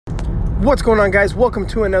What's going on, guys? Welcome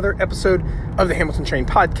to another episode of the Hamilton Train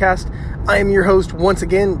Podcast. I am your host once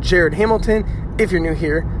again, Jared Hamilton. If you're new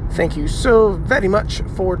here, thank you so very much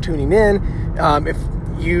for tuning in. If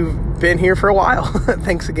you've been here for a while,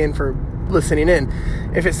 thanks again for listening in.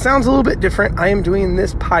 If it sounds a little bit different, I am doing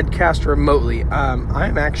this podcast remotely.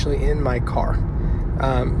 I'm actually in my car.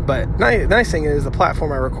 But the nice thing is the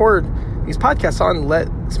platform I record these podcasts on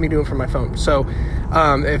lets me do them from my phone. So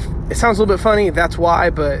if it sounds a little bit funny, that's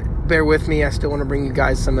why, but bear with me. I still want to bring you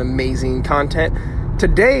guys some amazing content.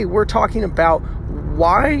 Today, we're talking about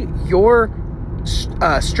why your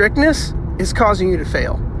strictness is causing you to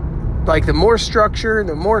fail. Like, the more structured,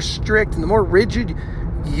 the more strict, and the more rigid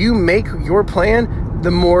you make your plan,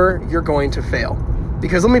 the more you're going to fail.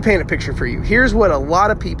 Because let me paint a picture for you. Here's what a lot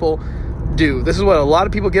of people do. This is what a lot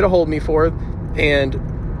of people get a hold of me for, and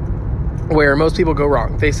where most people go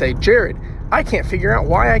wrong. They say, Jared, I can't figure out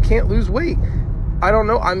why I can't lose weight. I don't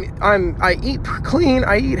know. I eat clean.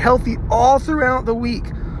 I eat healthy all throughout the week.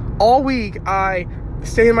 All week, I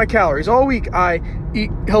stay in my calories. All week, I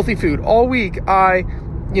eat healthy food. All week, I,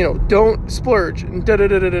 don't splurge.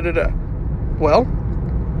 Well,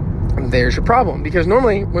 there's your problem. Because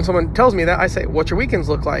normally, when someone tells me that, I say, what's your weekends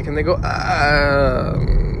look like? And they go,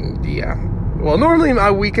 yeah. Well, normally,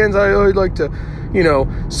 my weekends, I like to,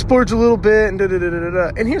 splurge a little bit. And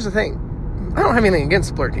here's the thing. I don't have anything against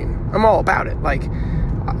splurging. I'm all about it. Like,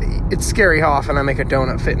 it's scary how often I make a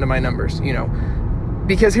donut fit into my numbers,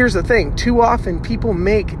 Because here's the thing. Too often people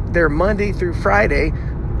make their Monday through Friday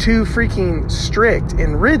too freaking strict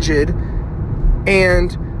and rigid,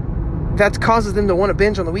 and that causes them to want to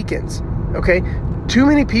binge on the weekends, okay? Too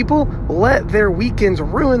many people let their weekends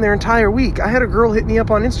ruin their entire week. I had a girl hit me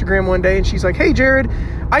up on Instagram one day, and she's like, hey, Jared,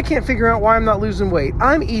 I can't figure out why I'm not losing weight.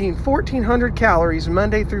 I'm eating 1,400 calories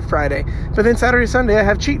Monday through Friday, but then Saturday, Sunday, I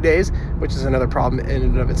have cheat days, which is another problem in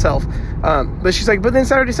and of itself. But she's like, but then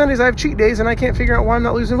Saturday, Sundays, I have cheat days, and I can't figure out why I'm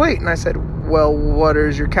not losing weight. And I said, well, what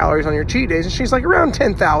is your calories on your cheat days? And she's like, around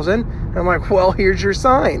 10,000. And I'm like, well, here's your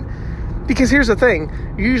sign. Because here's the thing.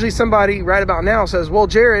 Usually somebody right about now says, well,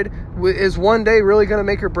 Jared, is one day really going to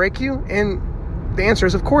make or break you? And the answer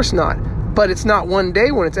is, of course not. But it's not one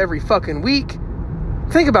day when it's every fucking week.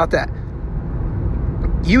 Think about that.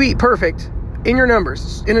 You eat perfect in your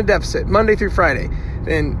numbers, in a deficit, Monday through Friday.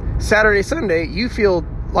 Then Saturday, Sunday, you feel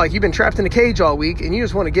like you've been trapped in a cage all week and you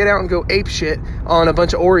just want to get out and go ape shit on a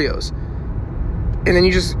bunch of Oreos. And then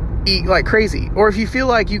you just eat like crazy. Or if you feel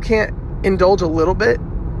like you can't indulge a little bit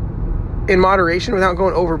in moderation without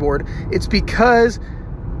going overboard, it's because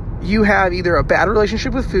you have either a bad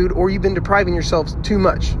relationship with food or you've been depriving yourself too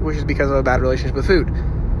much, which is because of a bad relationship with food.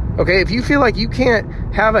 Okay, if you feel like you can't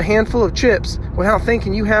have a handful of chips without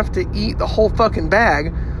thinking you have to eat the whole fucking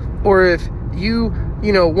bag, or if you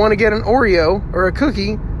want to get an Oreo or a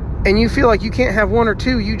cookie and you feel like you can't have one or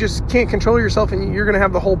two, you just can't control yourself and you're going to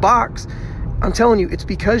have the whole box, I'm telling you, it's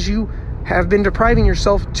because you have been depriving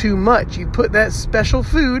yourself too much. You put that special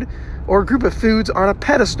food or group of foods on a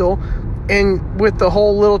pedestal, and with the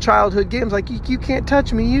whole little childhood games, like, you can't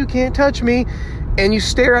touch me, you can't touch me, and you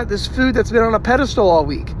stare at this food that's been on a pedestal all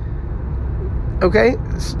week. Okay?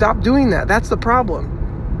 Stop doing that. That's the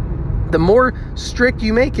problem. The more strict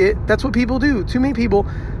you make it, that's what people do. Too many people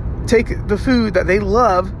take the food that they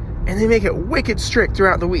love and they make it wicked strict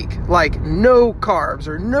throughout the week. Like, no carbs,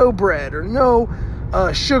 or no bread, or no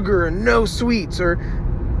sugar, or no sweets, or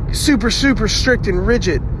super, super strict and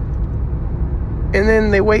rigid. And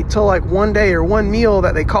then they wait till like one day or one meal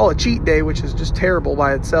that they call a cheat day, which is just terrible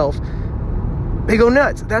by itself. They go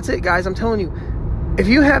nuts. That's it, guys. I'm telling you. If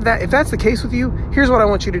you have that, if that's the case with you, here's what I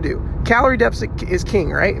want you to do. Calorie deficit is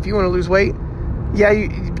king, right? If you want to lose weight, yeah, you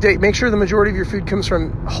make sure the majority of your food comes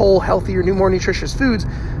from whole, healthier, more nutritious foods.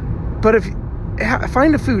 But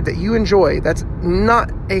find a food that you enjoy that's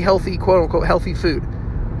not a healthy, quote unquote, healthy food.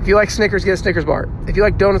 If you like Snickers, get a Snickers bar. If you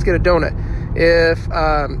like donuts, get a donut. If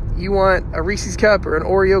you want a Reese's cup or an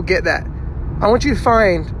Oreo, get that. I want you to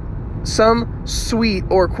find some sweet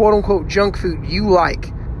or quote-unquote junk food you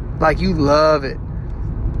like you love it.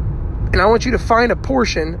 And I want you to find a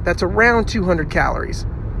portion that's around 200 calories.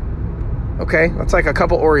 Okay? That's like a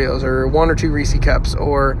couple Oreos or one or two Reese's cups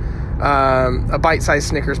or a bite-sized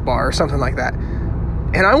Snickers bar or something like that.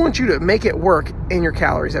 And I want you to make it work in your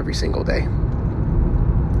calories every single day.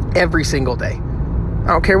 Every single day. I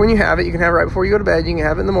don't care when you have it. You can have it right before you go to bed. You can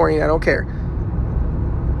have it in the morning. I don't care.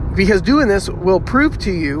 Because doing this will prove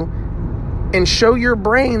to you and show your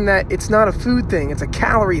brain that it's not a food thing. It's a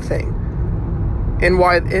calorie thing. And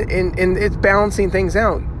why? And it's balancing things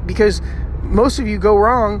out. Because most of you go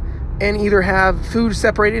wrong and either have food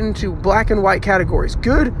separated into black and white categories.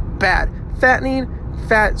 Good, bad. Fattening,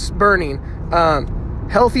 fats burning,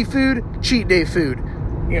 healthy food, cheat day food.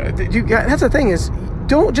 That's the thing is,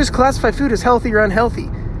 don't just classify food as healthy or unhealthy.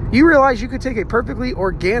 You realize you could take a perfectly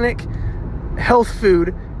organic health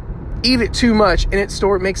food, eat it too much, and it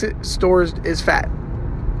makes it stores as fat.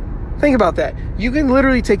 Think about that. You can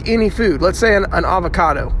literally take any food. Let's say an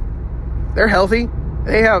avocado. They're healthy.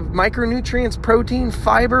 They have micronutrients, protein,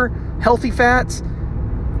 fiber, healthy fats.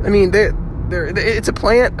 I mean, it's a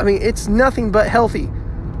plant. I mean, it's nothing but healthy.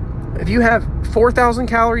 If you have 4,000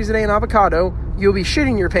 calories a day in avocado, you'll be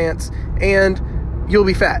shitting your pants and you'll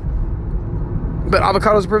be fat. But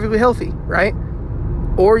avocados are perfectly healthy, right?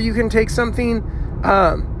 Or you can take something,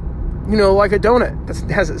 like a donut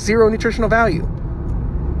that has zero nutritional value.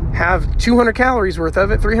 Have 200 calories worth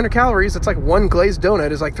of it, 300 calories. It's like one glazed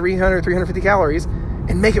donut is like 300, 350 calories,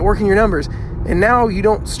 and make it work in your numbers. And now you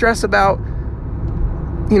don't stress about,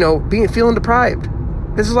 feeling deprived.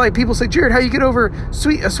 This is like people say, Jared, how you get over a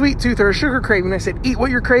sweet tooth or a sugar craving? I said, eat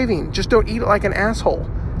what you're craving. Just don't eat it like an asshole.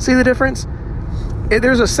 See the difference?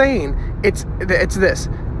 There's a saying. It's this.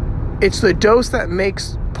 It's the dose that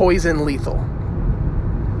makes poison lethal.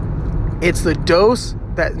 It's the dose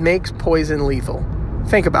that makes poison lethal.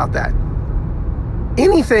 Think about that.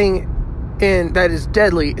 Anything that is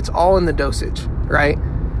deadly, it's all in the dosage, right?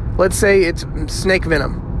 Let's say it's snake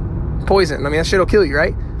venom, poison. I mean, that shit will kill you,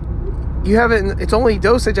 right? You have it. It's only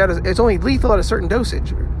dosage it's only lethal at a certain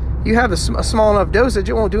dosage. You have a small enough dosage,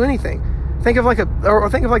 it won't do anything. Think of like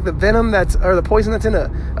the venom or the poison that's in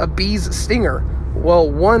a bee's stinger.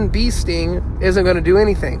 Well, one bee sting isn't going to do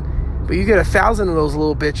anything, but you get 1,000 of those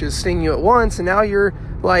little bitches sting you at once, and now you're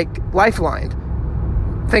like lifelined.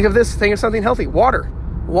 Think of something healthy. Water.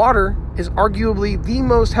 Water is arguably the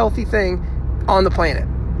most healthy thing on the planet.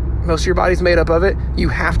 Most of your body's made up of it. You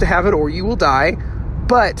have to have it or you will die.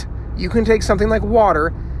 But you can take something like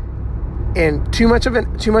water and too much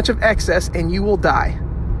of excess and you will die.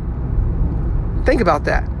 Think about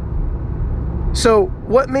that. So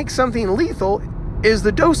what makes something lethal is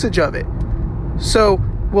the dosage of it. So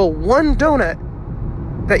will one donut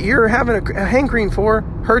that you're having a hankering for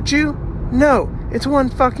hurt you? No, it's one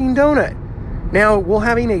fucking donut. Now, will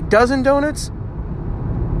having a dozen donuts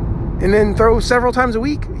and then throw several times a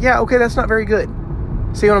week? Yeah, okay, that's not very good.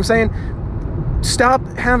 See what I'm saying? Stop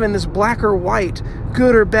having this black or white,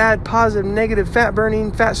 good or bad, positive, negative, fat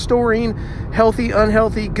burning, fat storing, healthy,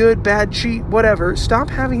 unhealthy, good, bad, cheat, whatever. Stop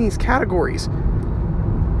having these categories.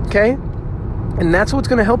 Okay? And that's what's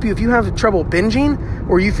going to help you if you have trouble binging,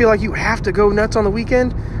 or you feel like you have to go nuts on the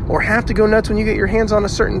weekend, or have to go nuts when you get your hands on a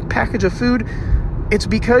certain package of food. It's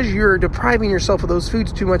because you're depriving yourself of those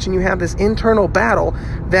foods too much, and you have this internal battle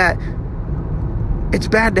that it's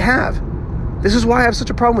bad to have. This is why I have such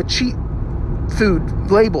a problem with cheat food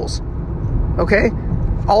labels. Okay?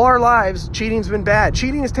 All our lives, cheating's been bad.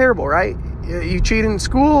 Cheating is terrible, right? You cheat in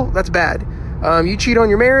school, that's bad. You cheat on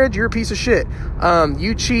your marriage, you're a piece of shit.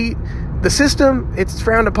 You cheat the system, it's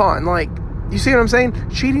frowned upon. Like, you see what I'm saying?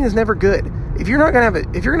 Cheating is never good. If you're gonna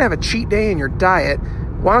have a cheat day in your diet,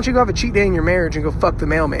 why don't you go have a cheat day in your marriage and go fuck the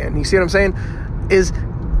mailman? You see what I'm saying?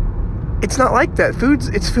 It's not like that. Food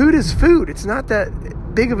is food. It's not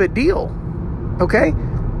that big of a deal. Okay?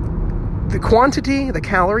 The quantity, the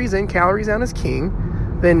calories in, calories out is king.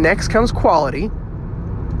 Then next comes quality.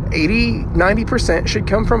 80-90% should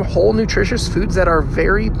come from whole nutritious foods that are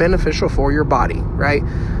very beneficial for your body, right?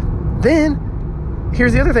 Then,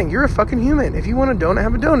 here's the other thing. You're a fucking human. If you want a donut,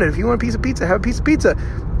 have a donut. If you want a piece of pizza, have a piece of pizza.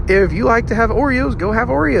 If you like to have Oreos, go have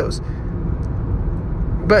Oreos.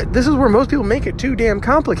 But this is where most people make it too damn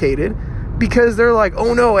complicated, because they're like,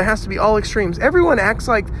 oh no, it has to be all extremes. Everyone acts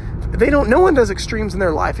like no one does extremes in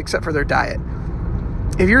their life except for their diet.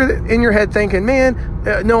 If you're in your head thinking, man,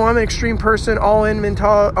 no, I'm an extreme person, all in,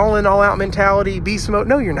 all out mentality, beast mode.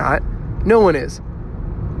 No, you're not. No one is.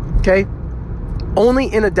 Okay? Only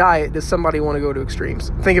in a diet does somebody want to go to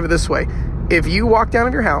extremes. Think of it this way. If you walked out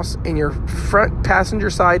of your house and your front passenger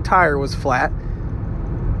side tire was flat,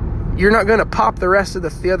 you're not going to pop the rest of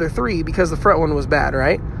the other three because the front one was bad,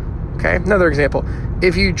 right? Okay, another example.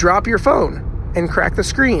 If you drop your phone and crack the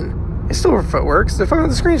screen, it still works.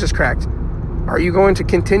 The screen's just cracked. Are you going to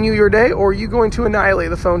continue your day, or are you going to annihilate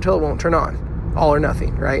the phone till it won't turn on? All or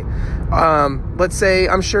nothing, right? Let's say,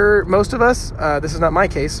 I'm sure most of us, this is not my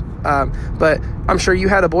case, but I'm sure you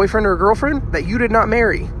had a boyfriend or a girlfriend that you did not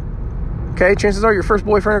marry. Okay, chances are your first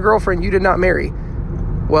boyfriend or girlfriend you did not marry.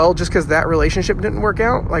 Well, just because that relationship didn't work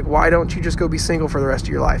out, like, why don't you just go be single for the rest of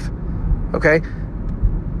your life? Okay?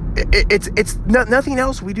 It's nothing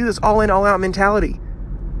else. We do this all in, all out mentality.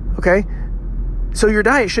 Okay? So your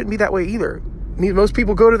diet shouldn't be that way either. Most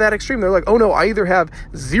people go to that extreme. They're like, oh no, I either have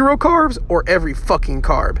 0 carbs or every fucking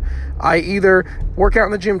carb. I either work out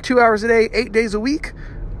in the gym 2 hours a day, 8 days a week,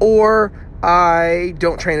 or I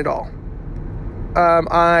don't train at all.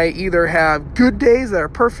 I either have good days that are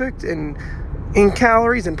perfect in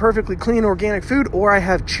calories and perfectly clean organic food, or I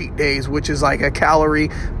have cheat days, which is like a calorie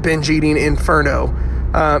binge eating inferno.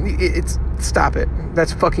 Stop it.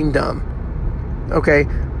 That's fucking dumb. Okay.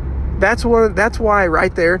 That's why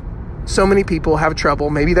right there, so many people have trouble.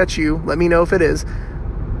 Maybe that's you. Let me know if it is.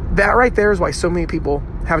 That right there is why so many people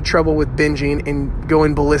have trouble with binging and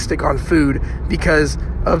going ballistic on food, because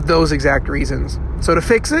of those exact reasons. So to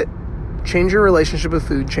fix it, change your relationship with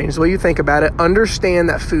food. Change the way you think about it. Understand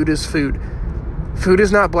that food is food. Food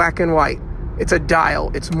is not black and white. It's a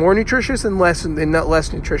dial. It's more nutritious and not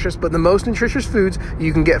less nutritious, but the most nutritious foods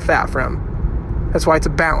you can get fat from. That's why it's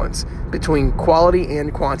a balance between quality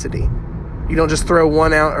and quantity. You don't just throw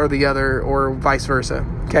one out or the other, or vice versa.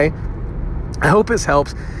 Okay? I hope this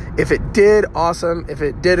helps. If it did, awesome. If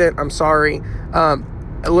it didn't, I'm sorry. A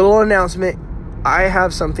little announcement. I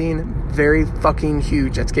have something very fucking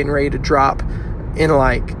huge that's getting ready to drop in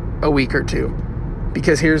like a week or two.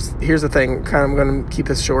 Because here's the thing. I'm going to keep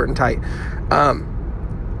this short and tight.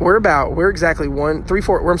 We're exactly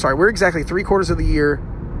 3/4 of the year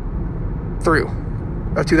through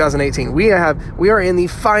of 2018. We are in the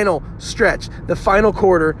final stretch, the final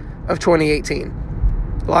quarter of 2018.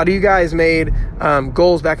 A lot of you guys made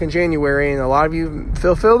goals back in January, and a lot of you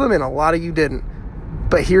fulfilled them, and a lot of you didn't.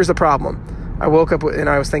 But here's the problem. I woke up and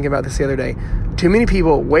I was thinking about this the other day. Too many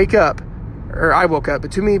people I woke up,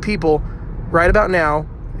 but too many people right about now,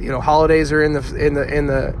 holidays are in the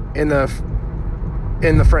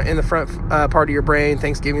front part of your brain.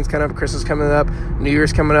 Thanksgiving's coming up, Christmas coming up, New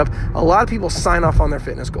Year's coming up. A lot of people sign off on their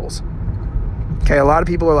fitness goals. Okay, a lot of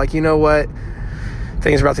people are like, you know what?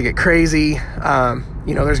 Things are about to get crazy.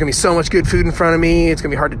 There's going to be so much good food in front of me. It's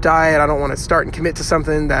going to be hard to diet. I don't want to start and commit to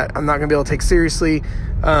something that I'm not going to be able to take seriously.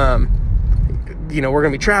 We're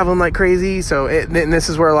going to be traveling like crazy. And this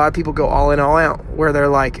is where a lot of people go all in, all out, where they're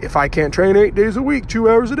like, if I can't train 8 days a week, 2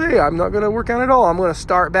 hours a day, I'm not going to work out at all. I'm going to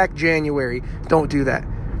start back January. Don't do that.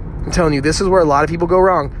 I'm telling you, this is where a lot of people go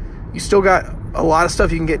wrong. You still got a lot of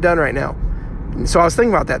stuff you can get done right now. And so I was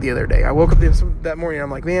thinking about that the other day. I woke up that morning, I'm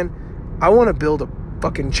like, man, I want to build a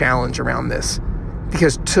fucking challenge around this,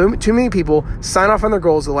 because too many people sign off on their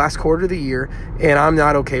goals the last quarter of the year, and I'm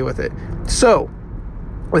not okay with it. So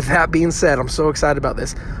with that being said, I'm so excited about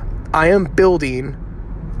this. I am building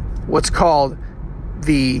what's called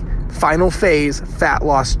the Final Phase Fat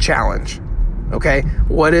Loss Challenge. Okay,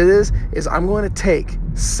 what it is I'm going to take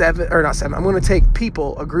I'm going to take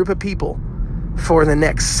a group of people for the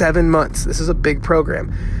next 7 months. This is a big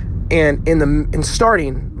program. And in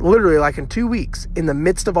starting literally like in 2 weeks, in the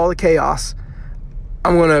midst of all the chaos,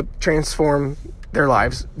 I'm going to transform their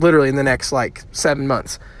lives literally in the next like 7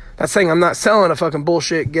 months. That's saying I'm not selling a fucking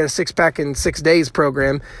bullshit, get a 6-pack in 6 days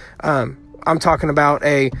program. I'm talking about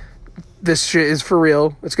this shit is for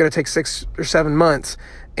real. It's going to take 6 or 7 months,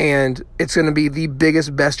 and it's going to be the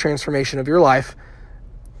biggest, best transformation of your life.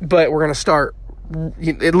 But we're going to start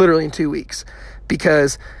literally in 2 weeks,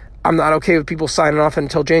 because I'm not okay with people signing off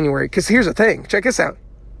until January. Because here's the thing. Check this out.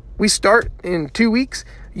 We start in 2 weeks.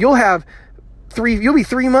 You'll be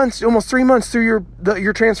 3 months, almost 3 months through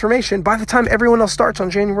your transformation by the time everyone else starts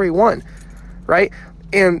on January 1, right?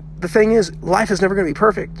 And the thing is, life is never going to be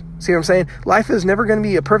perfect. See what I'm saying? Life is never going to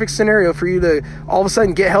be a perfect scenario for you to all of a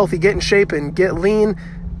sudden get healthy, get in shape, and get lean.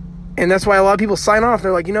 And that's why a lot of people sign off.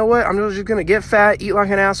 They're like, you know what? I'm just going to get fat, eat like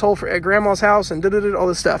an asshole at grandma's house, and all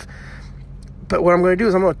this stuff. But what I'm going to do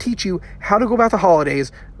is I'm going to teach you how to go about the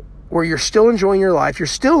holidays where you're still enjoying your life. You're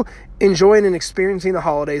still enjoying and experiencing the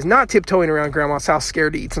holidays, not tiptoeing around grandma's house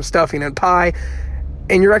scared to eat some stuffing and pie.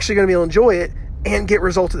 And you're actually going to be able to enjoy it and get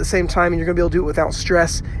results at the same time. And you're going to be able to do it without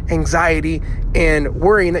stress, anxiety, and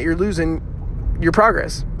worrying that you're losing your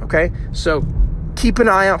progress. Okay? So keep an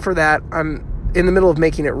eye out for that. I'm in the middle of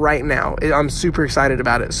making it right now. I'm super excited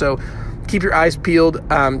about it. So keep your eyes peeled.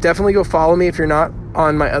 Definitely go follow me if you're not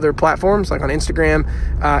on my other platforms, like on Instagram,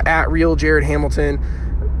 at Real Jared Hamilton,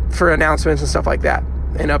 for announcements and stuff like that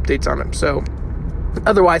and updates on them. So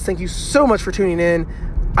otherwise, thank you so much for tuning in.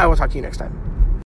 I will talk to you next time.